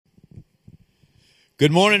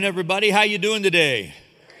Good morning, everybody. How you doing today?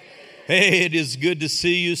 Hey, it is good to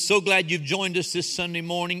see you. So glad you've joined us this Sunday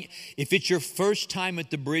morning. If it's your first time at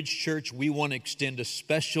the Bridge Church, we want to extend a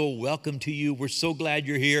special welcome to you. We're so glad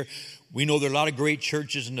you're here. We know there are a lot of great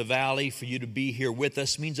churches in the valley. For you to be here with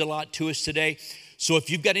us means a lot to us today. So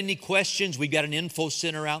if you've got any questions, we've got an info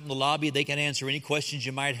center out in the lobby. They can answer any questions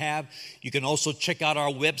you might have. You can also check out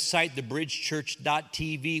our website,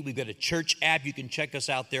 thebridgechurch.tv. We've got a church app. You can check us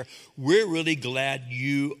out there. We're really glad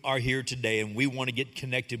you are here today, and we want to get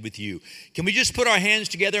connected with you. Can we just put our hands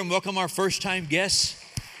together and welcome our first-time guests?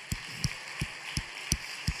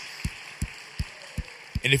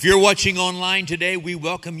 And if you're watching online today, we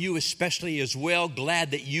welcome you especially as well.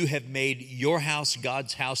 Glad that you have made your house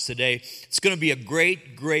God's house today. It's going to be a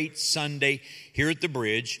great, great Sunday here at the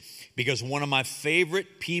Bridge because one of my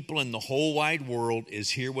favorite people in the whole wide world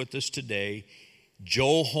is here with us today.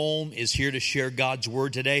 Joel Holm is here to share God's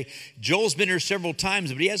Word today. Joel's been here several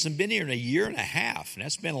times, but he hasn't been here in a year and a half. And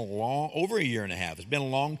that's been over a year and a half. It's been a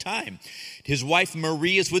long time. His wife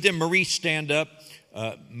Marie is with him. Marie, stand up.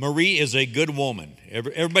 Marie is a good woman.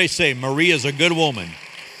 Everybody say Marie is a good woman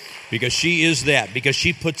because she is that, because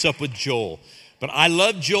she puts up with Joel. But I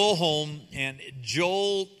love Joel Holm, and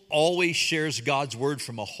Joel always shares God's Word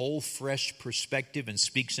from a whole fresh perspective and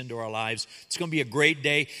speaks into our lives. It's going to be a great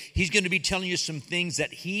day. He's going to be telling you some things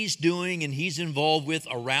that he's doing and he's involved with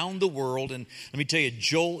around the world. And let me tell you,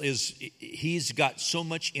 he's got so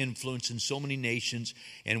much influence in so many nations,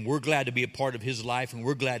 and we're glad to be a part of his life, and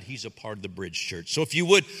we're glad he's a part of the Bridge Church. So if you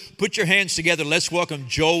would, put your hands together. Let's welcome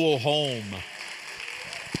Joel Holm.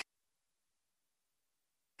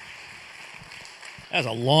 That was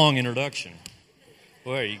a long introduction.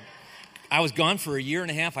 Boy, I was gone for a year and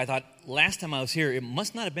a half. I thought last time I was here, it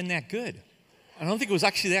must not have been that good. I don't think it was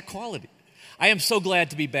actually that quality. I am so glad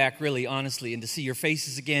to be back, really, honestly, and to see your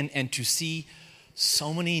faces again and to see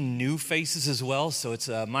so many new faces as well. So it's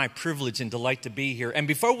my privilege and delight to be here. And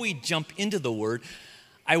before we jump into the Word,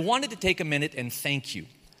 I wanted to take a minute and thank you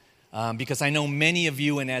because I know many of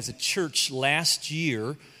you, and as a church last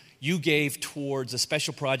year, you gave towards a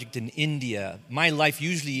special project in India. My life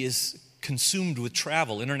usually is consumed with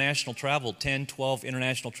travel, international travel, 10, 12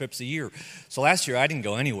 international trips a year. So last year, I didn't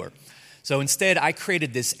go anywhere. So instead, I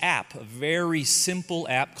created this app, a very simple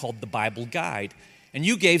app called the Bible Guide. And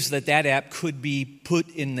you gave so that that app could be put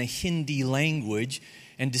in the Hindi language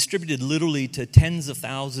and distributed literally to tens of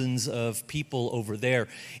thousands of people over there.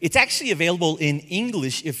 It's actually available in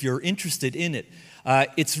English if you're interested in it.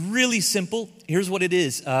 It's really simple. Here's what it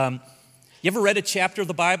is. You ever read a chapter of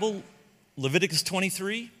the Bible, Leviticus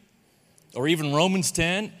 23, or even Romans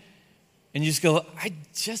 10, and you just go, I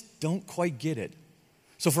just don't quite get it.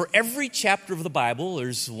 So for every chapter of the Bible,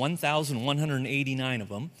 there's 1,189 of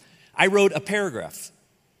them, I wrote a paragraph,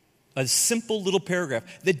 a simple little paragraph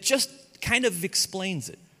that just kind of explains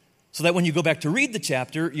it, so that when you go back to read the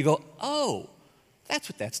chapter, you go, oh, that's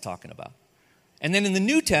what that's talking about. And then in the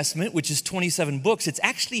New Testament, which is 27 books, it's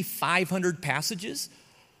actually 500 passages.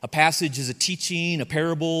 A passage is a teaching, a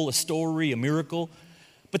parable, a story, a miracle.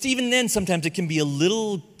 But even then, sometimes it can be a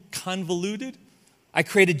little convoluted. I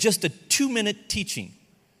created just a 2-minute teaching,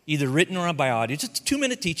 either written or by audio, just a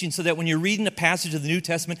 2-minute teaching so that when you're reading a passage of the New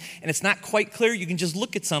Testament and it's not quite clear, you can just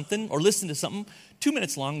look at something or listen to something 2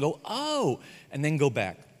 minutes long and go, oh, and then go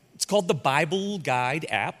back. It's called the Bible Guide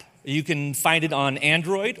app. You can find it on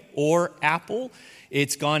Android or Apple.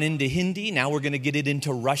 It's gone into Hindi. Now we're going to get it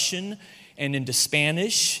into Russian and into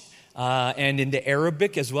Spanish and into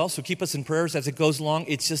Arabic as well. So keep us in prayers as it goes along.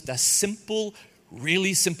 It's just a simple,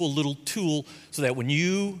 really simple little tool so that when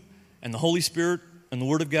you and the Holy Spirit and the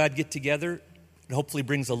Word of God get together, it hopefully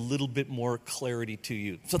brings a little bit more clarity to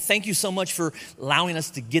you. So thank you so much for allowing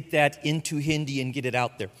us to get that into Hindi and get it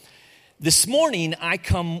out there. This morning, I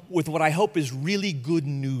come with what I hope is really good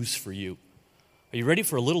news for you. Are you ready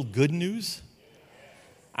for a little good news?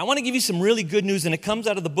 I want to give you some really good news, and it comes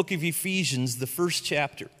out of the book of Ephesians, the first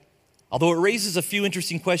chapter. Although it raises a few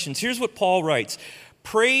interesting questions. Here's what Paul writes.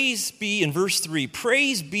 Praise be, in verse 3,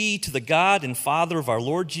 praise be to the God and Father of our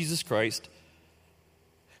Lord Jesus Christ,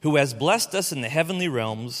 who has blessed us in the heavenly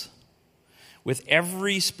realms with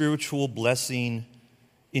every spiritual blessing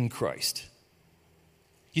in Christ.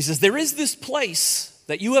 He says, there is this place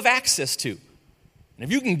that you have access to. And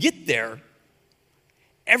if you can get there,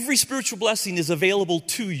 every spiritual blessing is available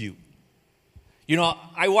to you. You know,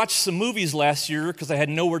 I watched some movies last year because I had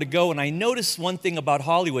nowhere to go, and I noticed one thing about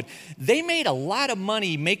Hollywood. They made a lot of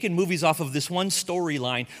money making movies off of this one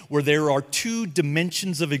storyline where there are 2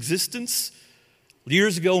 dimensions of existence.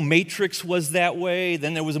 Years ago, Matrix was that way.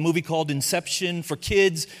 Then there was a movie called Inception for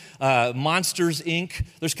kids, Monsters, Inc.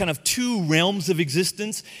 There's kind of two realms of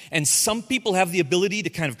existence, and some people have the ability to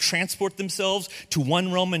kind of transport themselves to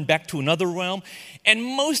one realm and back to another realm. And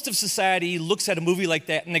most of society looks at a movie like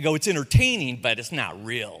that and they go, it's entertaining, but it's not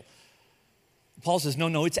real. Paul says,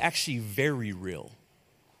 no, it's actually very real.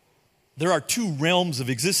 There are two realms of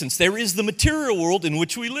existence. There is the material world in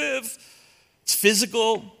which we live. It's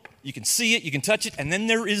physical. You can see it, you can touch it, and then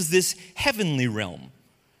there is this heavenly realm.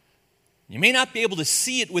 You may not be able to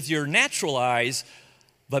see it with your natural eyes,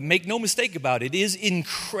 but make no mistake about it, it is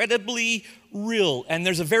incredibly real. And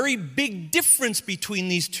there's a very big difference between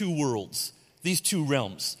these two worlds, these two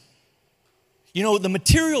realms. You know, the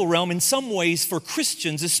material realm in some ways for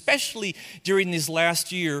Christians, especially during this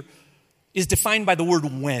last year, is defined by the word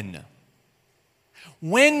when.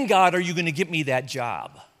 When, God, are you going to get me that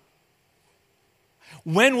job?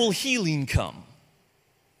 When will healing come?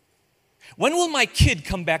 When will my kid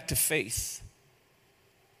come back to faith?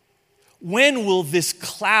 When will this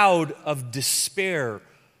cloud of despair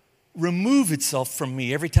remove itself from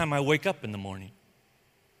me every time I wake up in the morning?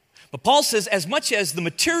 But Paul says, as much as the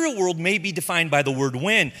material world may be defined by the word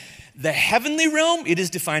when, the heavenly realm, it is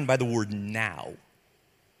defined by the word now.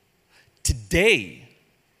 Today,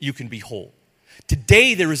 you can be whole.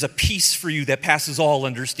 Today there is a peace for you that passes all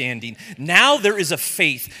understanding. Now there is a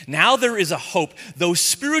faith. Now there is a hope. Those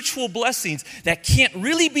spiritual blessings that can't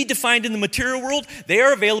really be defined in the material world, they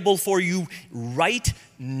are available for you right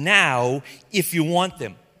now if you want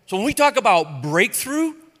them. So when we talk about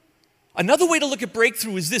breakthrough, another way to look at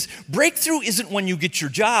breakthrough is this. Breakthrough isn't when you get your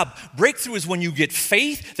job. Breakthrough is when you get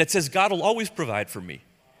faith that says God will always provide for me.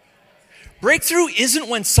 Breakthrough isn't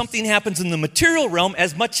when something happens in the material realm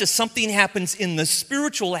as much as something happens in the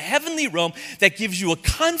spiritual, heavenly realm that gives you a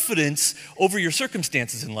confidence over your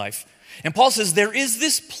circumstances in life. And Paul says there is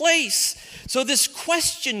this place. So this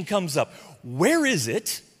question comes up. Where is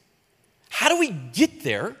it? How do we get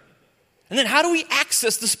there? And then how do we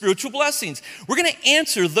access the spiritual blessings? We're going to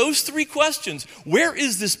answer those three questions. Where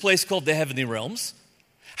is this place called the heavenly realms?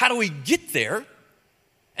 How do we get there?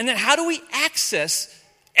 And then how do we access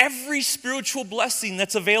every spiritual blessing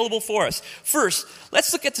that's available for us? First,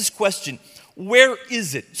 let's look at this question. Where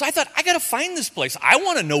is it? So I thought, I got to find this place. I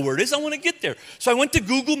want to know where it is. I want to get there. So I went to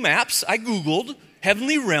Google Maps. I Googled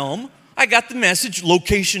heavenly realm. I got the message,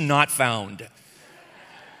 location not found.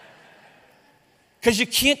 Because you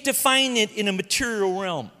can't define it in a material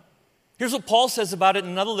realm. Here's what Paul says about it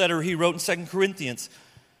in another letter he wrote in 2 Corinthians.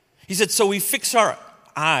 He said, so we fix our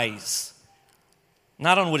eyes,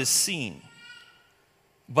 not on what is seen,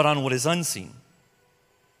 but on what is unseen.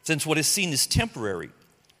 Since what is seen is temporary,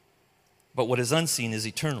 but what is unseen is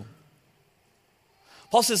eternal.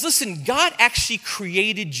 Paul says, listen, God actually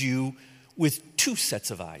created you with two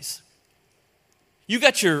sets of eyes. You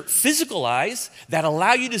got your physical eyes that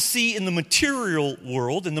allow you to see in the material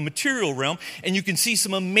world, in the material realm, and you can see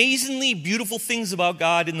some amazingly beautiful things about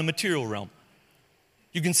God in the material realm.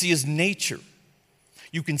 You can see His nature.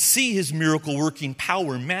 You can see His miracle working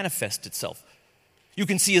power manifest itself. You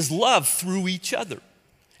can see His love through each other.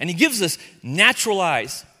 And He gives us natural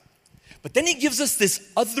eyes. But then He gives us this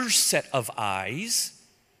other set of eyes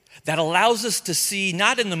that allows us to see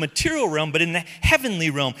not in the material realm, but in the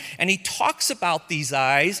heavenly realm. And he talks about these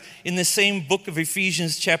eyes in the same book of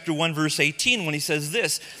Ephesians chapter 1, verse 18, when he says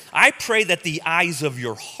this, I pray that the eyes of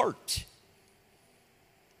your heart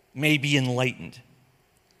may be enlightened.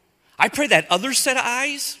 I pray that other set of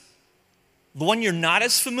eyes, the one you're not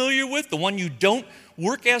as familiar with, the one you don't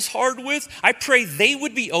work as hard with, I pray they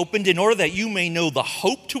would be opened in order that you may know the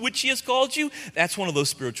hope to which he has called you. That's one of those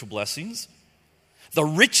spiritual blessings. The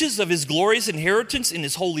riches of his glorious inheritance in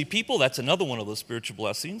his holy people, that's another one of those spiritual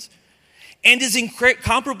blessings. And his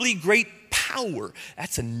incomparably great power,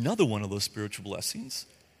 that's another one of those spiritual blessings.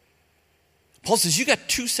 Paul says, you got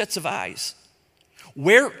two sets of eyes.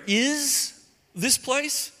 Where is this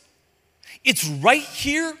place? It's right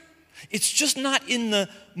here. It's just not in the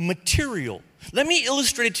material. Let me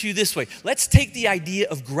illustrate it to you this way. Let's take the idea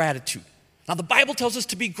of gratitude. Now, the Bible tells us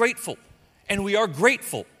to be grateful, and we are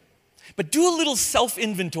grateful. But do a little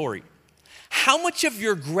self-inventory. How much of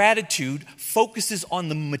your gratitude focuses on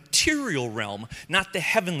the material realm, not the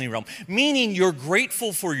heavenly realm? Meaning you're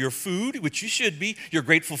grateful for your food, which you should be. You're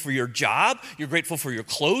grateful for your job. You're grateful for your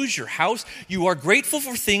clothes, your house. You are grateful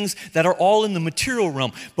for things that are all in the material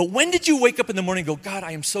realm. But when did you wake up in the morning and go, God,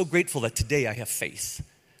 I am so grateful that today I have faith?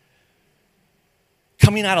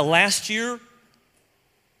 Coming out of last year,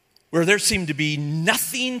 where there seemed to be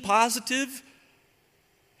nothing positive,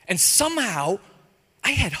 and somehow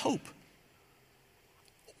I had hope.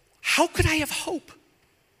 how could I have hope?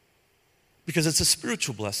 Because it's a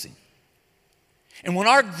spiritual blessing. And when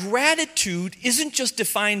our gratitude isn't just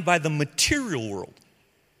defined by the material world,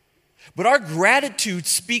 but our gratitude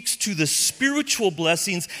speaks to the spiritual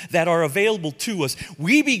blessings that are available to us,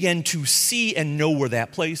 we begin to see and know where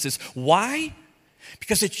that place is. Why?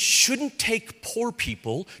 Because it shouldn't take poor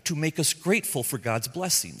people to make us grateful for God's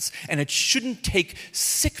blessings. And it shouldn't take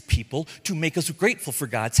sick people to make us grateful for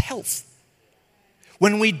God's health.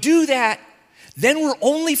 When we do that, then we're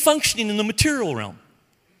only functioning in the material realm.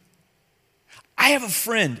 I have a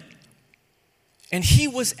friend, and he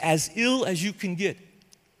was as ill as you can get.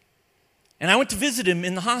 And I went to visit him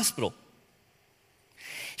in the hospital.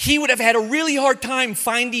 He would have had a really hard time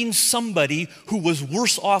finding somebody who was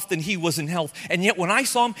worse off than he was in health. And yet when I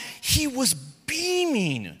saw him, he was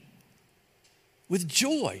beaming with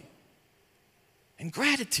joy and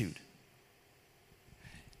gratitude.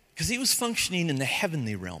 Because he was functioning in the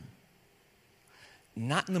heavenly realm,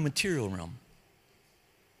 not in the material realm.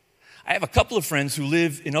 I have a couple of friends who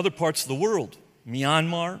live in other parts of the world,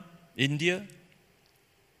 Myanmar, India,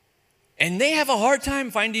 and they have a hard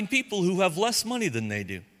time finding people who have less money than they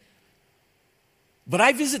do. But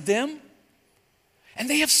I visit them, and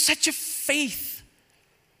they have such a faith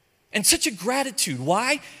and such a gratitude.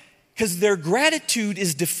 Why? Because their gratitude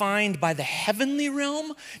is defined by the heavenly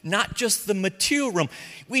realm, not just the material realm.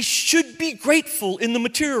 We should be grateful in the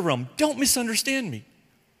material realm. Don't misunderstand me.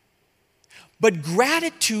 But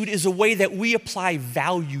gratitude is a way that we apply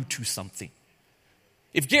value to something.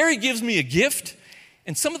 If Gary gives me a gift,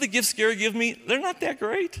 and some of the gifts Gary gives me, they're not that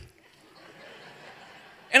great.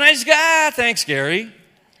 And I just go, thanks, Gary.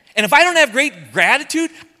 And if I don't have great gratitude,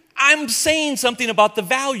 I'm saying something about the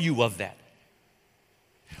value of that.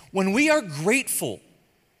 When we are grateful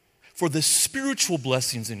for the spiritual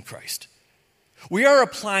blessings in Christ, we are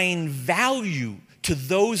applying value to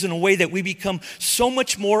those in a way that we become so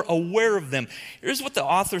much more aware of them. Here's what the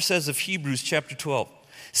author says of Hebrews chapter 12.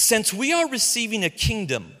 Since we are receiving a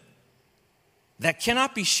kingdom that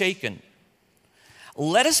cannot be shaken,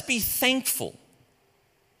 let us be thankful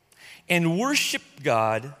and worship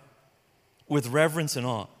God with reverence and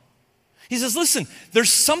awe. He says, listen, there's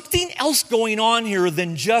something else going on here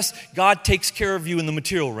than just God takes care of you in the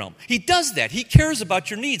material realm. He does that. He cares about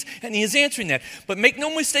your needs, and he is answering that. But make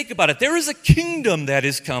no mistake about it. There is a kingdom that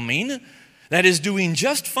is coming that is doing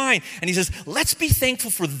just fine. And he says, let's be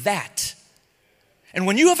thankful for that. And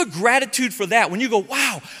when you have a gratitude for that, when you go,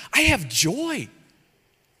 wow, I have joy.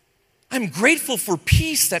 I'm grateful for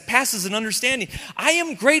peace that passes an understanding. I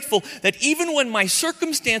am grateful that even when my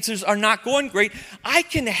circumstances are not going great, I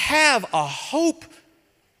can have a hope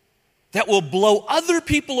that will blow other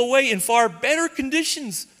people away in far better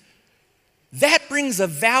conditions. That brings a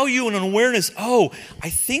value and an awareness. Oh, I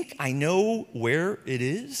think I know where it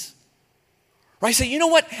is. Or I say, you know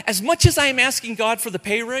what? As much as I am asking God for the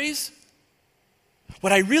pay raise,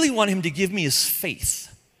 what I really want him to give me is faith.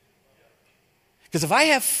 Because if I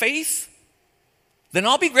have faith, then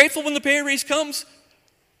I'll be grateful when the pay raise comes.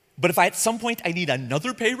 But if at some point I need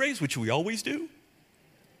another pay raise, which we always do,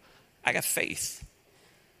 I got faith.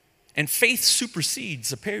 And faith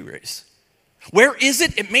supersedes a pay raise. Where is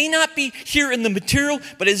it? It may not be here in the material,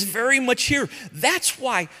 but it's very much here. That's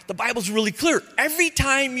why the Bible's really clear. Every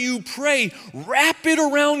time you pray, wrap it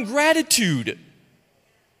around gratitude.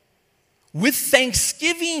 With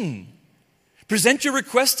thanksgiving. Present your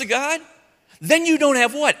request to God. Then you don't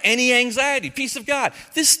have what? Any anxiety, peace of God.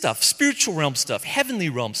 This stuff, spiritual realm stuff, heavenly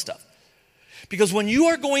realm stuff. Because when you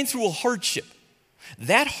are going through a hardship,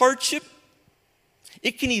 that hardship,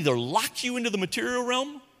 it can either lock you into the material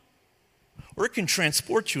realm or it can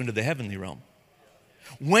transport you into the heavenly realm.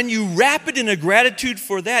 When you wrap it in a gratitude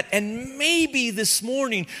for that, and maybe this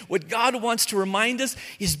morning what God wants to remind us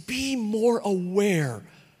is be more aware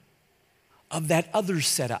of that other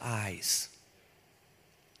set of eyes.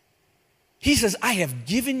 He says, I have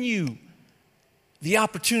given you the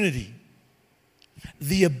opportunity,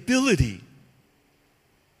 the ability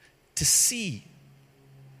to see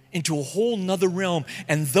into a whole nother realm.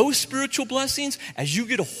 And those spiritual blessings, as you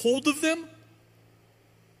get a hold of them,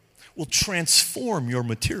 will transform your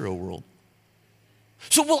material world.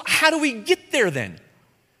 So, well, how do we get there then?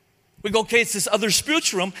 We go, okay, it's this other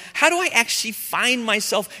spiritual realm. How do I actually find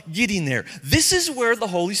myself getting there? This is where the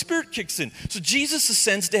Holy Spirit kicks in. So Jesus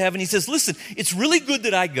ascends to heaven. He says, listen, it's really good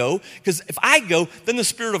that I go, because if I go, then the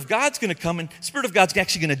Spirit of God's going to come, and the Spirit of God's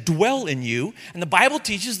actually going to dwell in you. And the Bible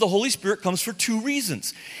teaches the Holy Spirit comes for two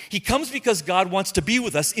reasons. He comes because God wants to be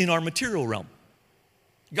with us in our material realm.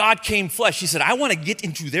 God came flesh. He said, I want to get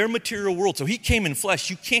into their material world. So he came in flesh.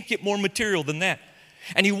 You can't get more material than that.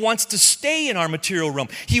 And he wants to stay in our material realm.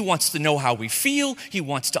 He wants to know how we feel. He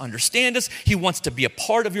wants to understand us. He wants to be a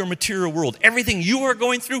part of your material world. Everything you are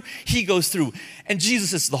going through, he goes through. And Jesus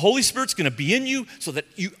says, the Holy Spirit's going to be in you so that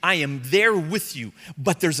I am there with you.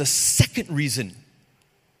 But there's a second reason.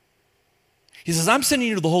 He says, I'm sending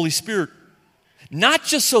you the Holy Spirit, not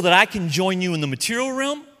just so that I can join you in the material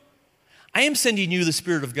realm. I am sending you the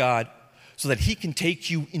Spirit of God so that he can take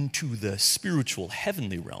you into the spiritual,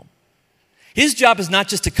 heavenly realm. His job is not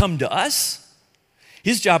just to come to us.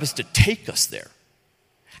 His job is to take us there.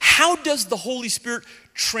 How does the Holy Spirit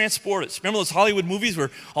transport us? Remember those Hollywood movies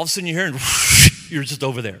where all of a sudden you hear and you're just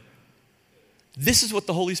over there? This is what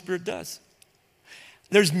the Holy Spirit does.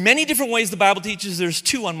 There's many different ways the Bible teaches. There's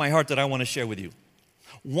two on my heart that I want to share with you.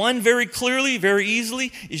 One, very clearly, very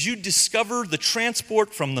easily, is you discover the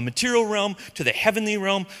transport from the material realm to the heavenly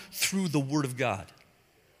realm through the Word of God.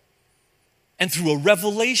 And through a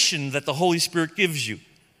revelation that the Holy Spirit gives you.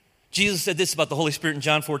 Jesus said this about the Holy Spirit in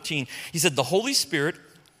John 14. He said, the Holy Spirit,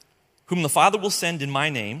 whom the Father will send in my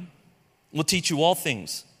name, will teach you all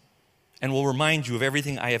things and will remind you of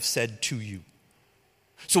everything I have said to you.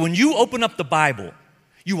 So when you open up the Bible,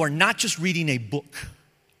 you are not just reading a book.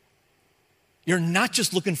 You're not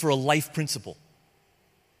just looking for a life principle.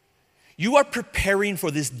 You are preparing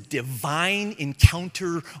for this divine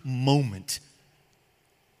encounter moment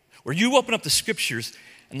where you open up the scriptures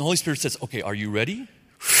and the Holy Spirit says, okay, are you ready?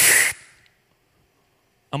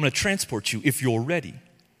 I'm going to transport you if you're ready.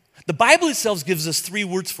 The Bible itself gives us three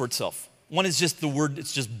words for itself. One is just the word,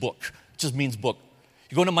 it's just book. It just means book.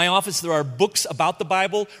 You go into my office, there are books about the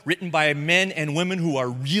Bible written by men and women who are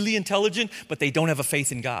really intelligent, but they don't have a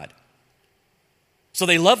faith in God. So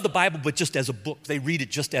they love the Bible, but just as a book. They read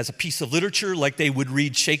it just as a piece of literature like they would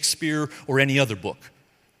read Shakespeare or any other book.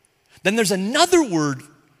 Then there's another word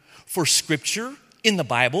for Scripture in the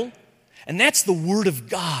Bible, and that's the Word of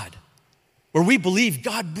God, where we believe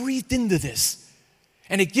God breathed into this.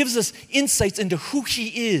 And it gives us insights into who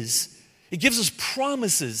He is. It gives us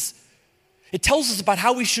promises. It tells us about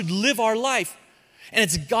how we should live our life. And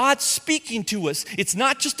it's God speaking to us. It's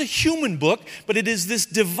not just a human book, but it is this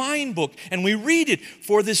divine book. And we read it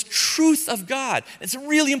for this truth of God. It's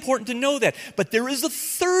really important to know that. But there is a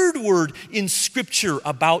third word in Scripture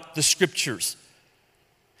about the Scriptures.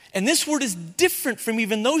 And this word is different from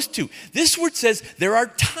even those two. This word says there are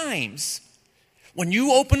times when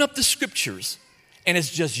you open up the Scriptures and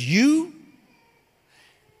it's just you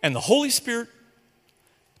and the Holy Spirit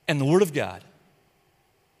and the Word of God.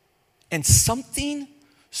 And something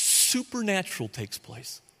supernatural takes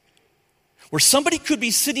place. Where somebody could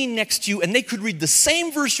be sitting next to you and they could read the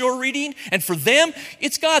same verse you're reading, and for them,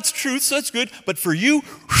 it's God's truth, so that's good. But for you,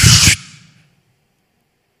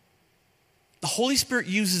 the Holy Spirit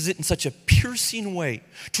uses it in such a piercing way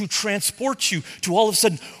to transport you to all of a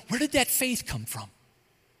sudden, where did that faith come from?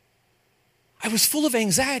 I was full of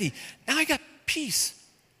anxiety. Now I got peace.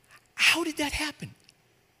 How did that happen?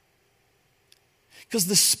 Because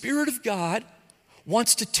the Spirit of God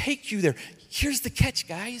wants to take you there. Here's the catch,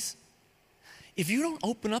 guys. If you don't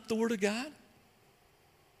open up the Word of God,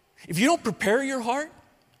 if you don't prepare your heart,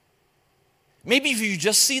 maybe if you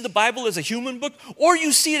just see the Bible as a human book, or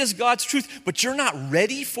you see it as God's truth, but you're not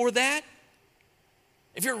ready for that,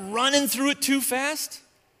 if you're running through it too fast,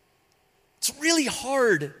 it's really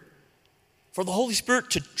hard for the Holy Spirit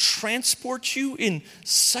to transport you in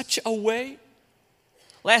such a way.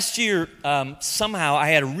 Last year, somehow I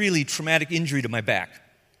had a really traumatic injury to my back.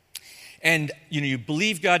 And you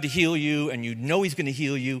believe God to heal you, and you know He's going to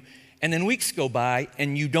heal you, and then weeks go by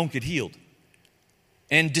and you don't get healed.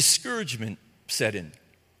 And discouragement set in.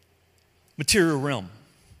 Material realm.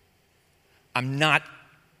 I'm not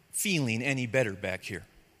feeling any better back here.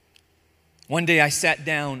 One day I sat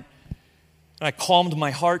down and I calmed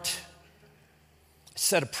my heart, I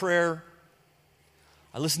said a prayer,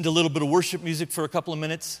 I listened to a little bit of worship music for a couple of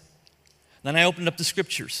minutes. Then I opened up the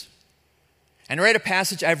Scriptures. And I read a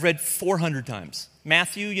passage I've read 400 times.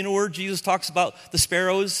 Matthew, you know where Jesus talks about the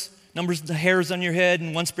sparrows, numbers the hairs on your head,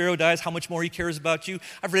 and one sparrow dies, how much more He cares about you.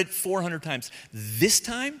 I've read it 400 times. This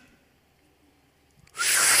time,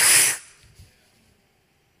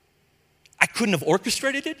 I couldn't have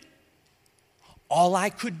orchestrated it. All I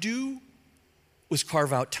could do was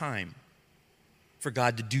carve out time for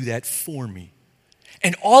God to do that for me.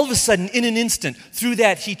 And all of a sudden, in an instant, through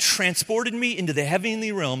that, He transported me into the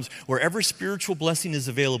heavenly realms wherever spiritual blessing is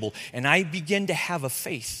available. And I began to have a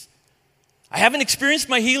faith. I haven't experienced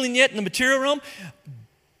my healing yet in the material realm,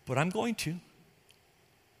 but I'm going to.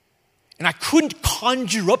 And I couldn't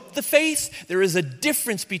conjure up the faith. There is a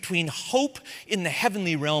difference between hope in the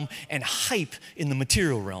heavenly realm and hype in the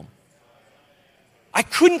material realm. I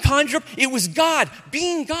couldn't conjure up. It was God,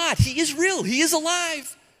 being God. He is real. He is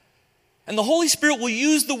alive. And the Holy Spirit will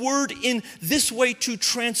use the word in this way to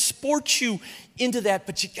transport you into that.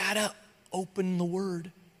 But you got to open the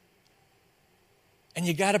word. And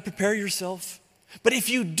you got to prepare yourself. But if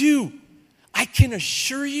you do, I can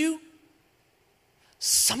assure you,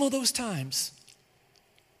 some of those times,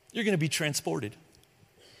 you're going to be transported.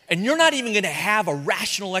 And you're not even going to have a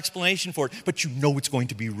rational explanation for it, but you know it's going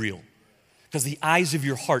to be real. Because the eyes of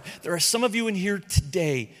your heart, there are some of you in here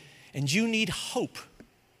today, and you need hope.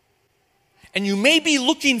 And you may be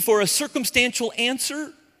looking for a circumstantial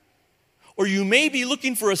answer, or you may be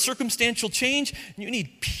looking for a circumstantial change, and you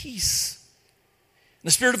need peace. And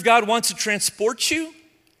the Spirit of God wants to transport you.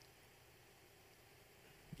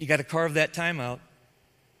 You got to carve that time out.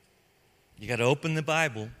 You got to open the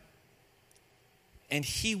Bible. And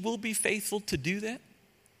He will be faithful to do that.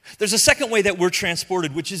 There's a second way that we're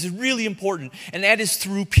transported, which is really important, and that is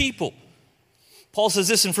through people. Paul says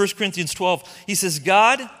this in 1 Corinthians 12. He says,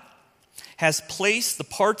 God has placed the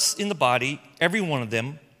parts in the body, every one of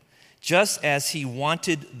them, just as He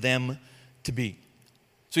wanted them to be.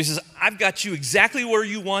 So he says, I've got you exactly where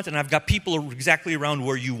you want, and I've got people exactly around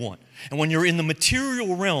where you want. And when you're in the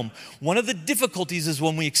material realm, one of the difficulties is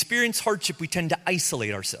when we experience hardship, we tend to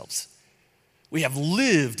isolate ourselves. We have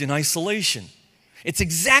lived in isolation. It's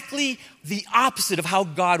exactly the opposite of how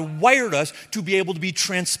God wired us to be able to be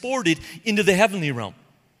transported into the heavenly realm.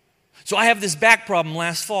 So I have this back problem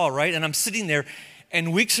last fall, right? And I'm sitting there,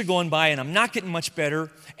 and weeks are going by, and I'm not getting much better.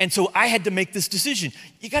 And so I had to make this decision.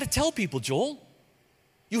 You got to tell people, Joel.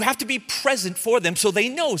 You have to be present for them so they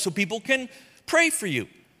know, so people can pray for you.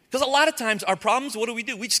 Because a lot of times our problems, what do?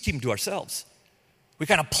 We just keep them to ourselves. We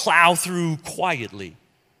kind of plow through quietly.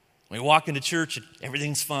 We walk into church and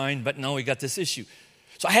everything's fine, but no, we got this issue.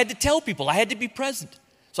 So I had to tell people, I had to be present.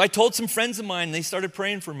 So I told some friends of mine, and they started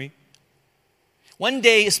praying for me. One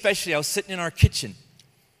day especially, I was sitting in our kitchen,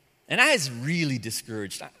 and I was really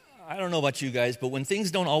discouraged. I don't know about you guys, but when things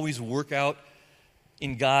don't always work out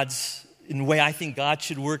in the way I think God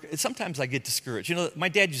should work, sometimes I get discouraged. You know, my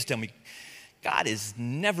dad used to tell me, God is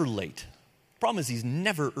never late. The problem is He's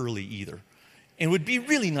never early either. And it would be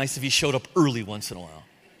really nice if He showed up early once in a while.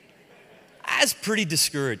 I was pretty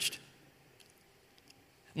discouraged.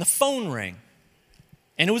 And the phone rang,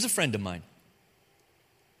 and it was a friend of mine.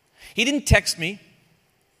 He didn't text me.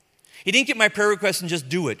 He didn't get my prayer request and just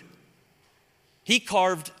do it. He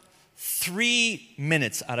carved 3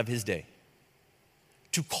 minutes out of his day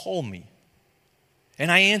to call me,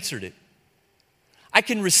 and I answered it. I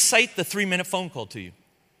can recite the 3-minute phone call to you.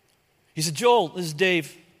 He said, Joel, this is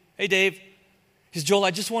Dave. Hey, Dave. He said, Joel,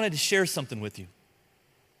 I just wanted to share something with you.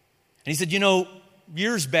 And he said, you know,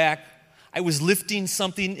 years back, I was lifting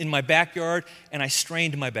something in my backyard, and I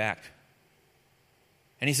strained my back.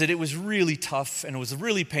 And he said, it was really tough, and it was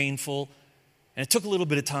really painful, and it took a little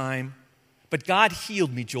bit of time. But God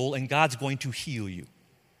healed me, Joel, and God's going to heal you.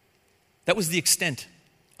 That was the extent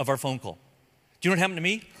of our phone call. Do you know what happened to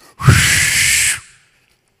me?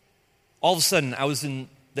 All of a sudden, I was in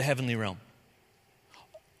the heavenly realm.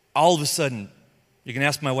 All of a sudden, you can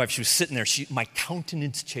ask my wife, she was sitting there, my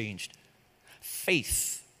countenance changed.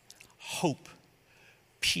 Faith, hope,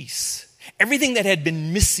 peace. Everything that had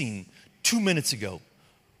been missing 2 minutes ago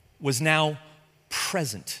was now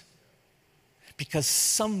present because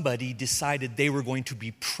somebody decided they were going to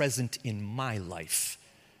be present in my life.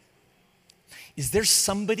 Is there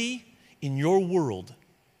somebody in your world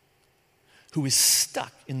who is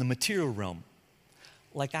stuck in the material realm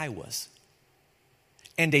like I was?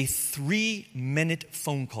 And a 3-minute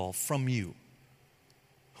phone call from you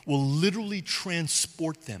will literally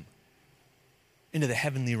transport them into the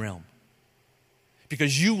heavenly realm.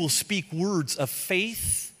 Because you will speak words of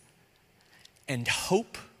faith and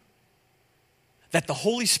hope that the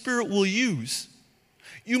Holy Spirit will use.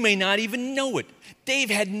 You may not even know it. Dave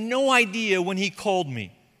had no idea when he called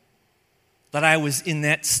me that I was in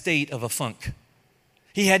that state of a funk.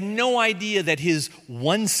 He had no idea that his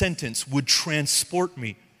one sentence would transport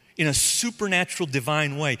me in a supernatural,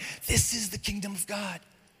 divine way. This is the kingdom of God.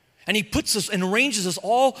 And He puts us and arranges us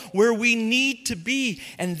all where we need to be.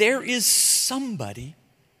 And there is somebody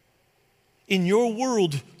in your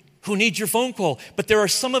world who needs your phone call. But there are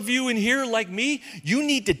some of you in here like me, you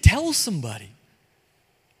need to tell somebody.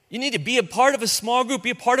 You need to be a part of a small group, be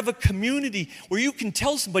a part of a community where you can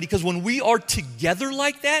tell somebody, because when we are together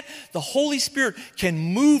like that, the Holy Spirit can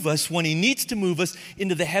move us when He needs to move us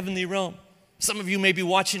into the heavenly realm. Some of you may be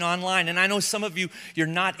watching online, and I know some of you, you're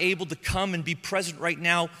not able to come and be present right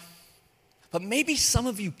now, but maybe some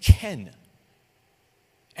of you can.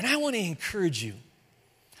 And I want to encourage you,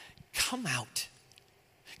 come out.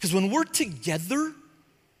 Because when we're together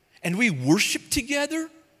and we worship together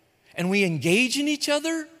and we engage in each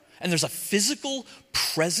other and there's a physical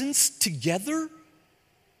presence together,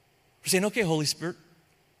 we're saying, okay, Holy Spirit,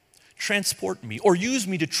 transport me or use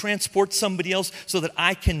me to transport somebody else so that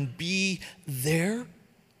I can be there.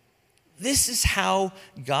 This is how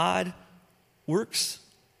God works.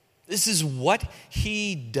 This is what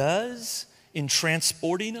he does in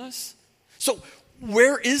transporting us. So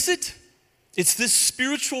where is it? It's this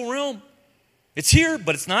spiritual realm. It's here,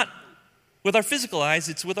 but it's not with our physical eyes.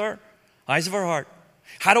 It's with our eyes of our heart.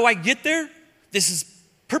 How do I get there? This is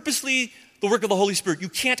purposely the work of the Holy Spirit. You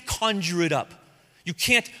can't conjure it up. You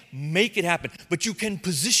can't make it happen, but you can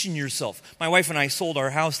position yourself. My wife and I sold our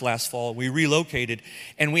house last fall. We relocated,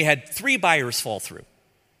 and we had 3 buyers fall through.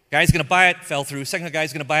 Guy's going to buy it, fell through. Second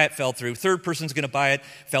guy's going to buy it, fell through. Third person's going to buy it,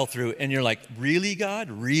 fell through. And you're like, really,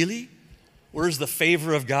 God? Really? Where's the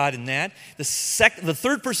favor of God in that? The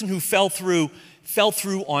third person who fell through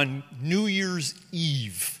on New Year's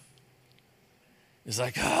Eve. It's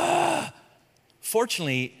like,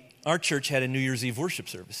 Fortunately, our church had a New Year's Eve worship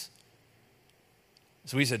service.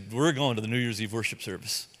 So we said, we're going to the New Year's Eve worship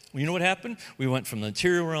service. Well, you know what happened? We went from the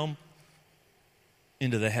material realm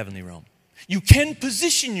into the heavenly realm. You can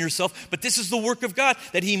position yourself, but this is the work of God,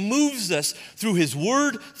 that he moves us through his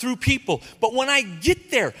word, through people. But when I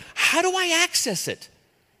get there, how do I access it?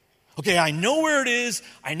 Okay, I know where it is.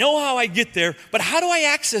 I know how I get there, but how do I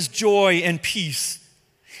access joy and peace?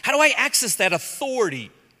 How do I access that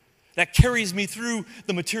authority that carries me through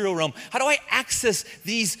the material realm? How do I access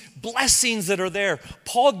these blessings that are there?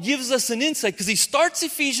 Paul gives us an insight because he starts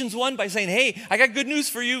Ephesians 1 by saying, hey, I got good news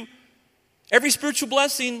for you. Every spiritual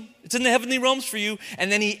blessing, it's in the heavenly realms for you.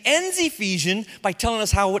 And then he ends Ephesians by telling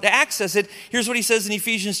us how to access it. Here's what he says in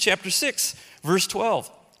Ephesians chapter 6, verse 12.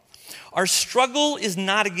 Our struggle is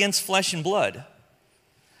not against flesh and blood,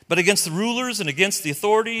 but against the rulers and against the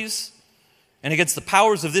authorities and against the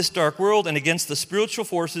powers of this dark world and against the spiritual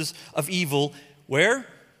forces of evil. Where?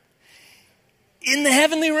 In the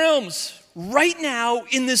heavenly realms. Right now,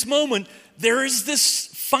 in this moment, there is this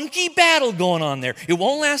funky battle going on there. It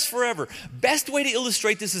won't last forever. Best way to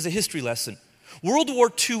illustrate this is a history lesson. World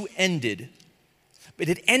War II ended, but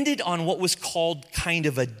it ended on what was called kind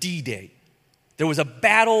of a D-Day. There was a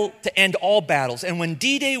battle to end all battles. And when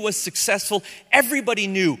D-Day was successful, everybody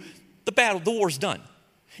knew the war's done.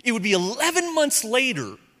 It would be 11 months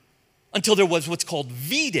later until there was what's called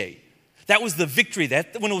V-Day. That was the victory.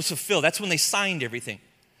 When it was fulfilled. That's when they signed everything.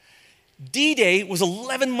 D-Day was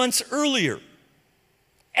 11 months earlier.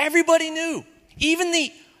 Everybody knew. Even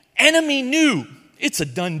the enemy knew it's a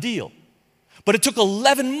done deal. But it took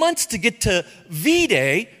 11 months to get to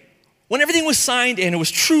V-Day when everything was signed and it was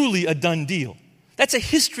truly a done deal. That's a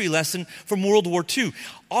history lesson from World War II.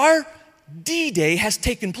 Our D-Day has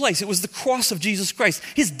taken place. It was the cross of Jesus Christ,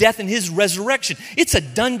 his death and his resurrection. It's a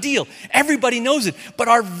done deal. Everybody knows it. But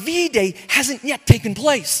our V-Day hasn't yet taken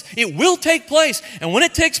place. It will take place. And when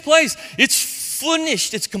it takes place, it's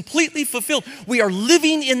finished. It's completely fulfilled. We are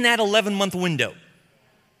living in that 11-month window.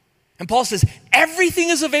 And Paul says, everything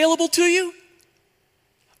is available to you,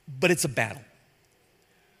 but it's a battle.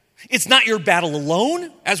 It's not your battle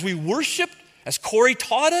alone. As we worshiped, as Corey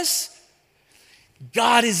taught us,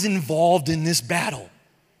 God is involved in this battle.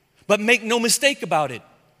 But make no mistake about it.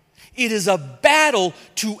 It is a battle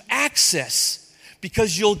to access,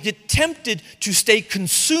 because you'll get tempted to stay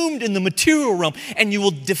consumed in the material realm, and you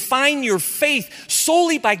will define your faith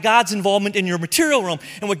solely by God's involvement in your material realm.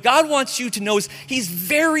 And what God wants you to know is he's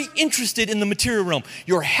very interested in the material realm.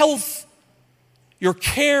 Your health, your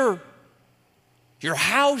care, your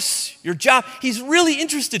house, your job. He's really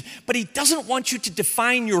interested, but he doesn't want you to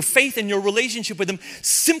define your faith and your relationship with him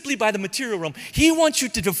simply by the material realm. He wants you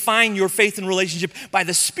to define your faith and relationship by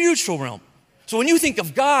the spiritual realm. So when you think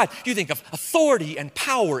of God, you think of authority and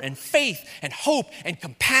power and faith and hope and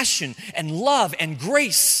compassion and love and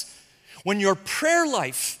grace. When your prayer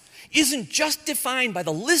life isn't just defined by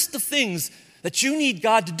the list of things that you need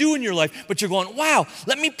God to do in your life, but you're going, wow,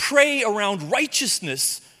 let me pray around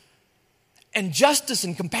righteousness and justice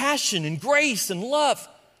and compassion and grace and love.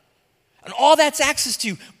 And all that's access to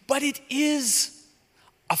you, but it is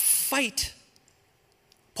a fight.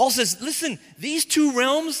 Paul says, listen, these two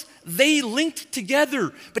realms, they linked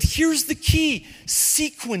together. But here's the key.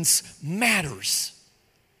 Sequence matters.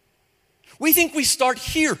 We think we start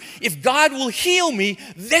here. If God will heal me,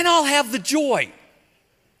 then I'll have the joy.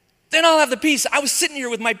 Then I'll have the peace. I was sitting here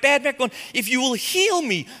with my bad back going, if you will heal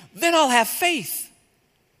me, then I'll have faith.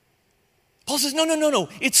 Paul says, no.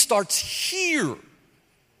 It starts here.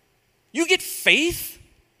 You get faith,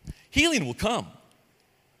 healing will come.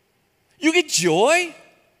 You get joy,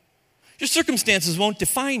 Your circumstances won't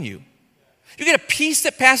define you. You get a peace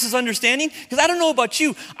that passes understanding. Because I don't know about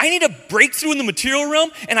you, I need a breakthrough in the material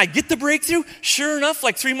realm, and I get the breakthrough. Sure enough,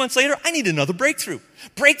 like 3 months later, I need another breakthrough.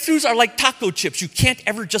 Breakthroughs are like taco chips. You can't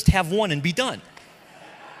ever just have one and be done.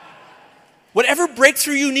 Whatever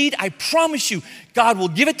breakthrough you need, I promise you, God will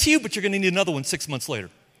give it to you, but you're going to need another one 6 months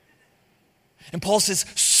later. And Paul says,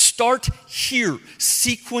 start here.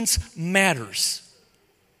 Sequence matters.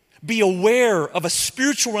 Be aware of a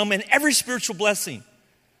spiritual realm and every spiritual blessing.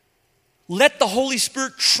 Let the Holy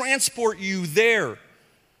Spirit transport you there.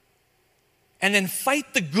 And then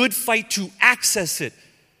fight the good fight to access it.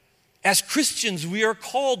 As Christians, we are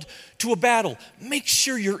called to a battle. Make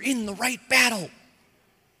sure you're in the right battle.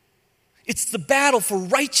 It's the battle for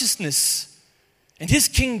righteousness and His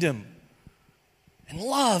kingdom and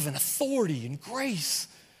love and authority and grace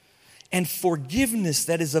and forgiveness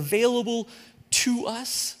that is available to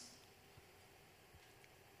us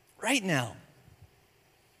right now.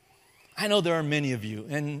 I know there are many of you,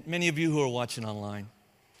 and many of you who are watching online,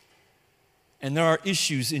 and there are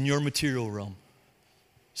issues in your material realm,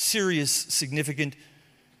 serious, significant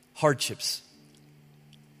hardships.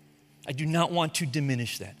 I do not want to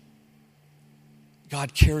diminish that.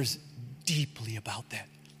 God cares deeply about that.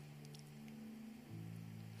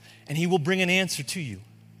 And He will bring an answer to you.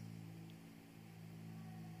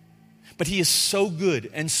 But He is so good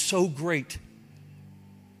and so great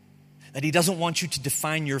that He doesn't want you to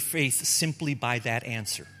define your faith simply by that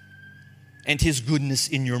answer and His goodness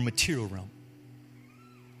in your material realm.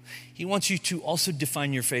 He wants you to also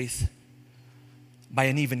define your faith by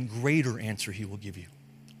an even greater answer He will give you.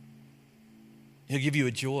 He'll give you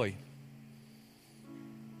a joy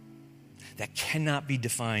that cannot be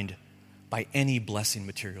defined by any blessing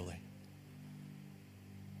materially.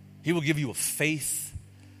 He will give you a faith,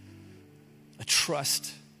 a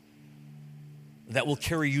trust that will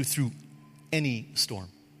carry you through any storm.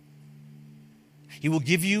 He will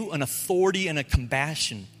give you an authority and a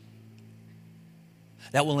compassion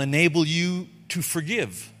that will enable you to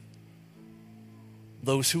forgive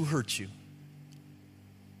those who hurt you.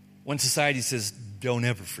 When society says, don't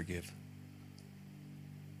ever forgive.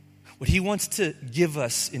 What He wants to give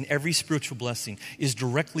us in every spiritual blessing is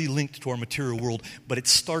directly linked to our material world, but it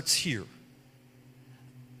starts here.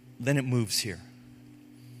 Then it moves here.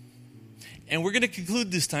 And we're going to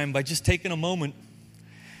conclude this time by just taking a moment.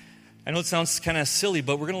 I know it sounds kind of silly,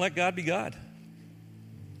 but we're going to let God be God.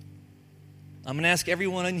 I'm going to ask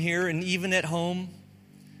everyone in here and even at home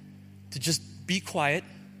to just be quiet,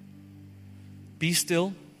 be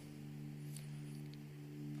still.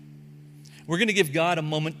 We're going to give God a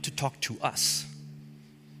moment to talk to us.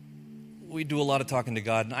 We do a lot of talking to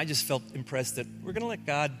God, and I just felt impressed that we're going to let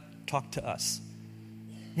God talk to us.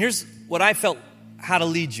 Here's what I felt how to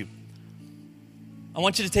lead you. I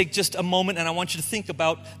want you to take just a moment, and I want you to think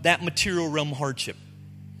about that material realm hardship.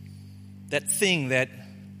 That thing that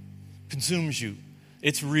consumes you.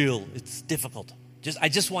 It's real. It's difficult. I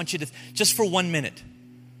just want you to, just for 1 minute.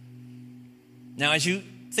 Now, as you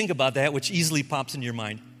think about that, which easily pops into your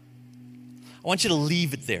mind, I want you to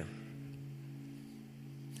leave it there.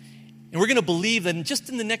 And we're going to believe that just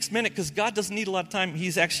in the next minute, because God doesn't need a lot of time,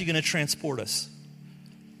 He's actually going to transport us.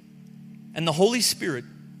 And the Holy Spirit,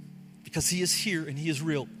 because He is here and He is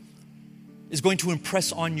real, is going to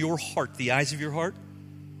impress on your heart, the eyes of your heart.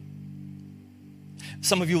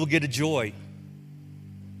 Some of you will get a joy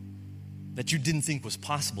that you didn't think was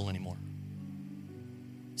possible anymore.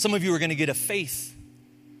 Some of you are going to get a faith,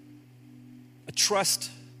 a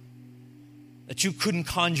trust that you couldn't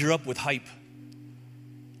conjure up with hype.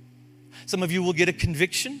 Some of you will get a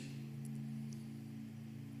conviction.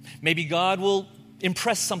 Maybe God will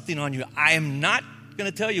impress something on you. I am not going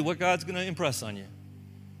to tell you what God's going to impress on you.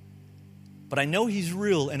 But I know He's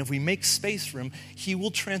real, and if we make space for Him, He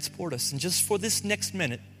will transport us. And just for this next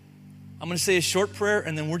minute, I'm going to say a short prayer,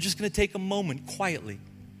 and then we're just going to take a moment quietly,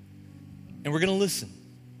 and we're going to listen.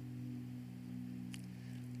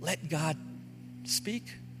 Let God speak.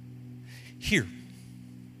 Here.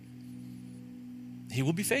 He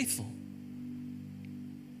will be faithful.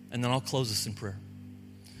 And then I'll close this in prayer.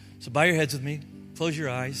 So bow your heads with me. Close your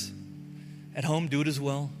eyes. At home, do it as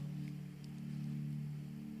well.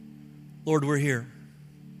 Lord, we're here.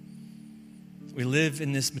 We live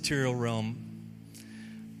in this material realm.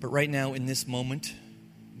 But right now, in this moment,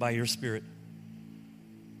 by your Spirit,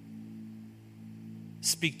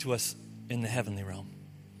 speak to us in the heavenly realm.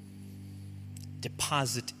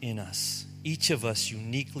 Deposit in us, each of us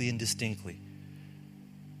uniquely and distinctly.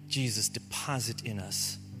 Jesus, deposit in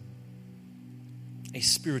us a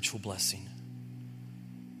spiritual blessing.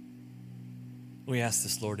 We ask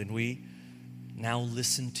this, Lord, and we now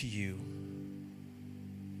listen to you.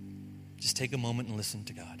 Just take a moment and listen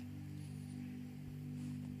to God.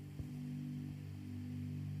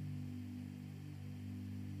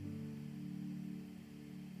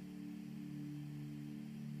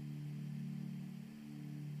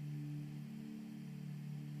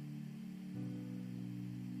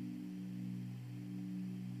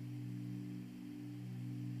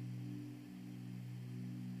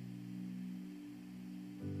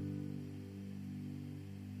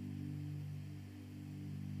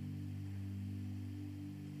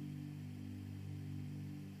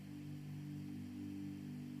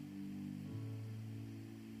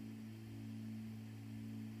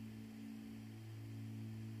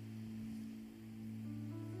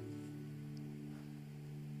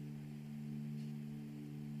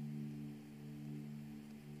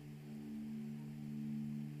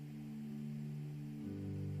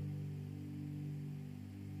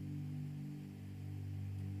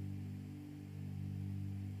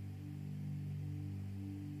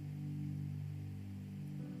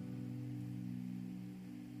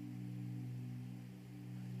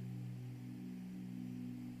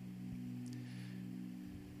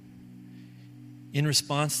 In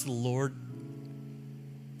response to the Lord,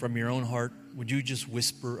 from your own heart, would you just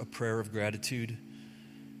whisper a prayer of gratitude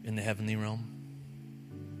in the heavenly realm?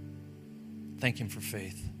 Thank Him for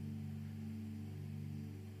faith.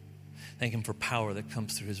 Thank Him for power that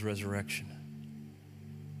comes through His resurrection.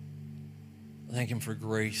 Thank Him for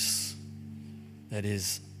grace that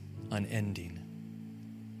is unending.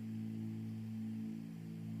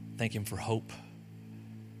 Thank Him for hope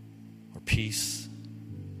or peace.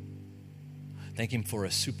 Thank Him for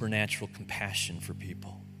a supernatural compassion for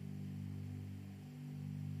people.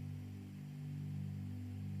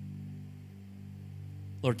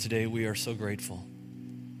 Lord, today we are so grateful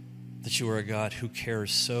that You are a God who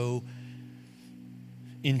cares so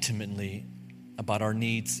intimately about our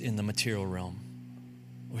needs in the material realm.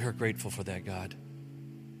 We are grateful for that, God.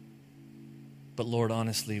 But Lord,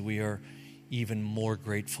 honestly, we are even more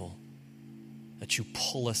grateful that You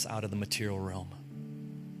pull us out of the material realm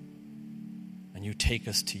and You take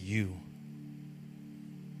us to You.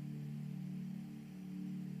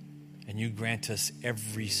 And You grant us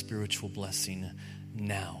every spiritual blessing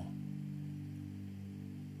now.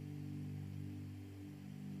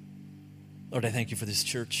 Lord, I thank You for this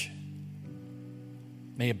church.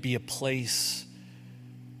 May it be a place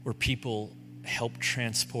where people help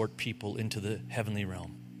transport people into the heavenly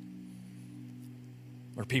realm.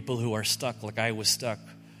 Where people who are stuck like I was stuck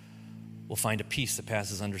will find a peace that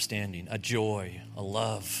passes understanding, a joy, a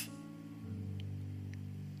love.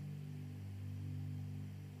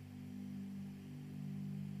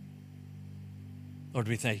 Lord,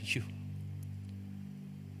 we thank You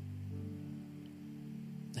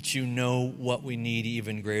that You know what we need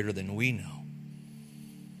even greater than we know.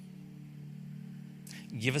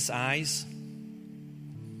 Give us eyes.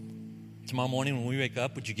 Tomorrow morning when we wake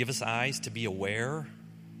up, would You give us eyes to be aware,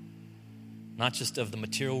 not just of the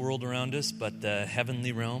material world around us, but the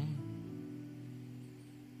heavenly realm?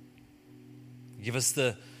 Give us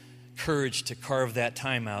the courage to carve that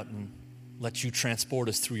time out and let You transport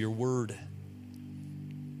us through Your word.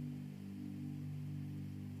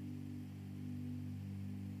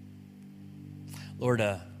 Lord,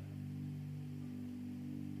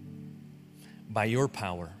 by Your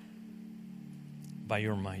power, by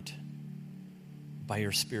Your might, by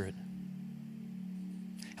Your Spirit,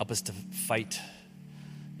 help us to fight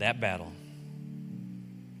that battle,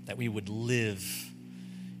 that we would live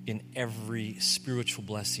in every spiritual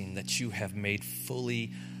blessing that You have made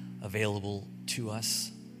fully available to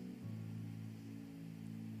us.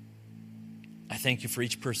 I thank You for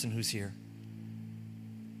each person who's here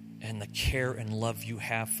and the care and love You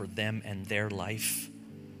have for them and their life,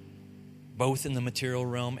 both in the material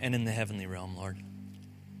realm and in the heavenly realm, Lord.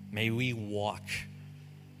 May we walk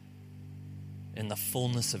in the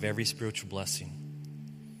fullness of every spiritual blessing.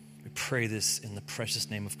 We pray this in the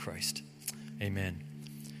precious name of Christ. Amen.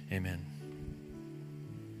 Amen.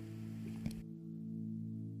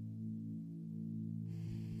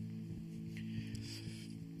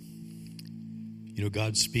 You know,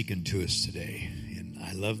 God's speaking to us today. And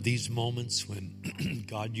I love these moments when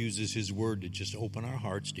God uses His word to just open our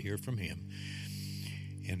hearts to hear from Him.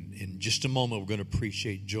 And in just a moment, we're going to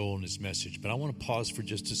appreciate Joel and his message. But I want to pause for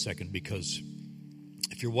just a second, because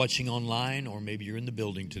if you're watching online or maybe you're in the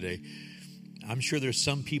building today, I'm sure there's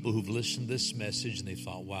some people who've listened to this message and they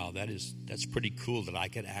thought, wow, that's pretty cool that I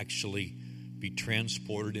could actually be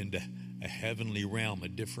transported into a heavenly realm, a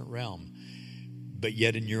different realm, But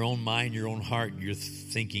yet in your own mind, your own heart, you're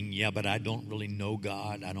thinking, yeah, but I don't really know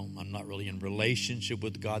God. I'm not really in relationship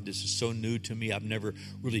with God. This is so new to me. I've never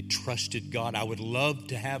really trusted God. I would love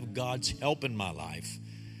to have God's help in my life.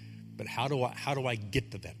 But how do I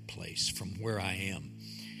get to that place from where I am?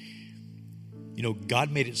 You know,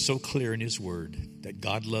 God made it so clear in His Word that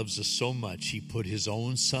God loves us so much, He put His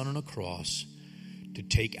own Son on a cross to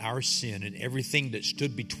take our sin and everything that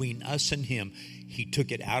stood between us and Him. He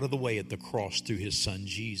took it out of the way at the cross through His Son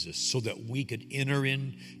Jesus so that we could enter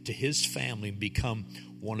into His family and become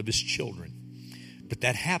one of His children. But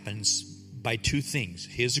that happens by two things: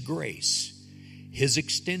 His grace, His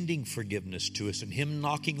extending forgiveness to us, and Him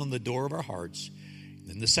knocking on the door of our hearts. And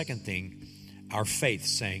then the second thing, our faith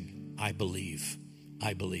saying, I believe,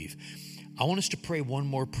 I believe. I want us to pray one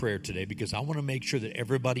more prayer today because I want to make sure that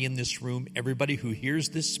everybody in this room, everybody who hears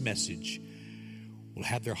this message, will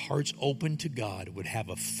have their hearts open to God, would have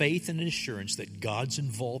a faith and an assurance that God's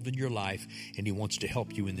involved in your life and He wants to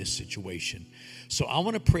help you in this situation. So I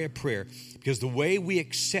want to pray a prayer because the way we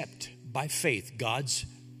accept by faith God's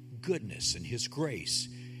goodness and His grace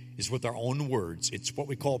is with our own words. It's what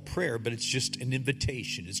we call prayer, but it's just an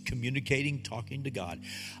invitation. It's communicating, talking to God.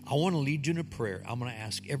 I want to lead you in a prayer. I'm going to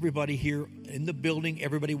ask everybody here in the building,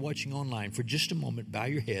 everybody watching online, for just a moment, bow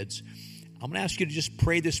your heads. I'm going to ask you to just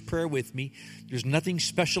pray this prayer with me. There's nothing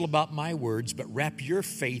special about my words, but wrap your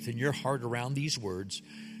faith and your heart around these words.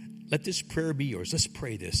 Let this prayer be yours. Let's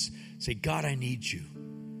pray this. Say, God, I need you.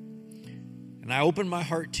 And I open my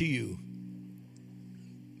heart to you.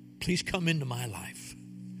 Please come into my life.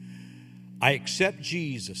 I accept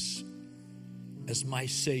Jesus as my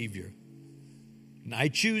Savior. And I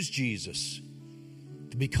choose Jesus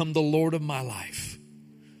to become the Lord of my life.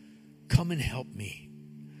 Come and help me.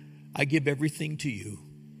 I give everything to you.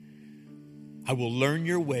 I will learn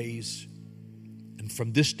your ways. And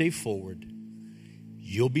from this day forward,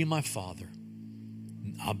 you'll be my Father,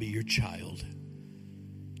 and I'll be your child.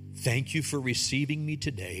 Thank you for receiving me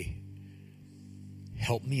today.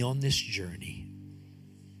 Help me on this journey.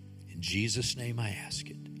 In Jesus' name I ask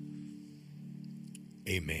it.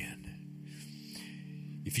 Amen.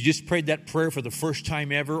 If you just prayed that prayer for the first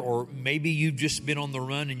time ever, or maybe you've just been on the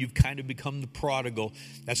run and you've kind of become the prodigal,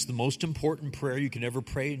 that's the most important prayer you can ever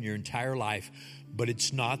pray in your entire life. But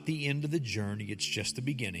it's not the end of the journey. It's just the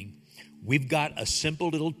beginning. We've got a simple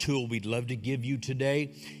little tool we'd love to give you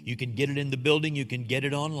today. You can get it in the building. You can get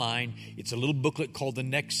it online. It's a little booklet called The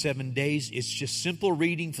Next 7 Days. It's just simple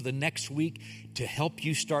reading for the next week to help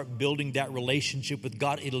you start building that relationship with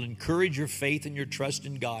God. It'll encourage your faith and your trust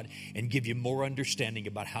in God and give you more understanding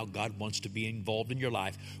about how God wants to be involved in your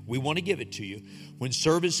life. We want to give it to you. When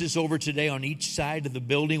service is over today, on each side of the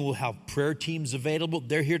building, we'll have prayer teams available.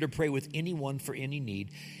 They're here to pray with anyone for any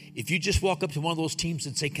need. If you just walk up to one of those teams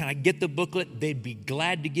and say, can I get the booklet? They'd be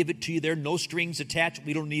glad to give it to you. There are no strings attached.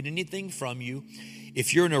 We don't need anything from you.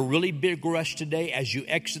 If you're in a really big rush today, as you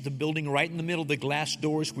exit the building, right in the middle of the glass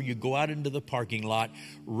doors where you go out into the parking lot,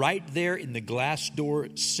 right there in the glass door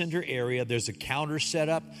center area, there's a counter set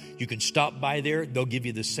up. You can stop by there. They'll give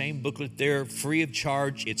you the same booklet there, free of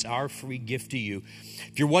charge. It's our free gift to you.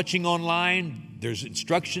 If you're watching online, there's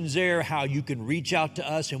instructions there how you can reach out to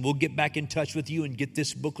us, and we'll get back in touch with you and get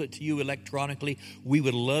this booklet to you electronically. We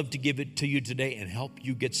would love to give it to you today and help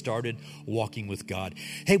you get started walking with God.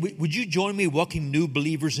 Hey, would you join me welcoming new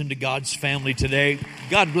believers into God's family today?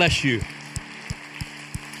 God bless you.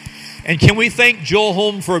 And can we thank Joel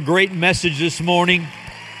Holm for a great message this morning?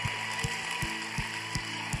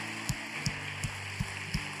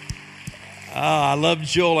 I love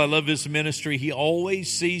Joel. I love his ministry. He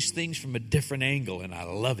always sees things from a different angle, and I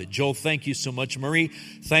love it. Joel, thank you so much. Marie,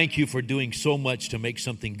 thank you for doing so much to make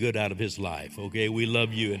something good out of his life. Okay, we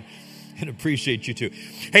love you and appreciate you too.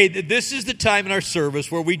 Hey, this is the time in our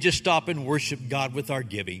service where we just stop and worship God with our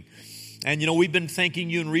giving. And, you know, we've been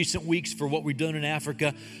thanking you in recent weeks for what we've done in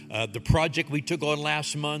Africa, the project we took on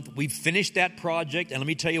last month. We've finished that project, and let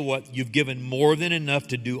me tell you what, you've given more than enough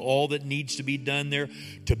to do all that needs to be done there,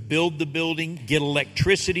 to build the building, get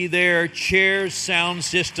electricity there, chairs, sound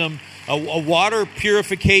system, a water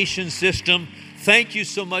purification system. Thank you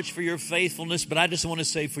so much for your faithfulness, but I just want to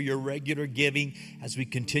say for your regular giving as we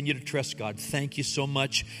continue to trust God, thank you so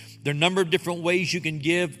much. There are a number of different ways you can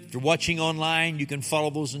give. If you're watching online, you can follow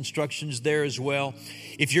those instructions there as well.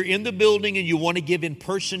 If you're in the building and you want to give in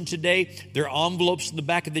person today, there are envelopes in the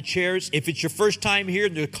back of the chairs. If it's your first time here,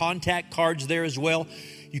 there are contact cards there as well.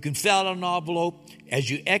 You can fill out an envelope. As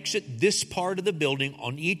you exit this part of the building,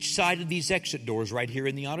 on each side of these exit doors right here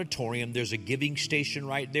in the auditorium, there's a giving station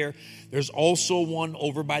right there. There's also one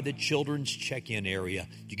over by the children's check-in area.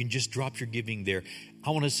 You can just drop your giving there. I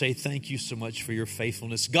want to say thank you so much for your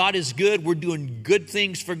faithfulness. God is good. We're doing good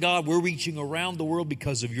things for God. We're reaching around the world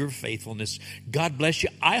because of your faithfulness. God bless you.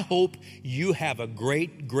 I hope you have a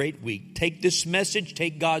great, great week. Take this message,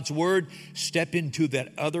 take God's word, step into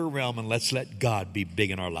that other realm, and let's let God be big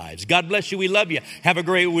in our lives. God bless you. We love you. Have a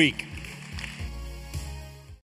great week.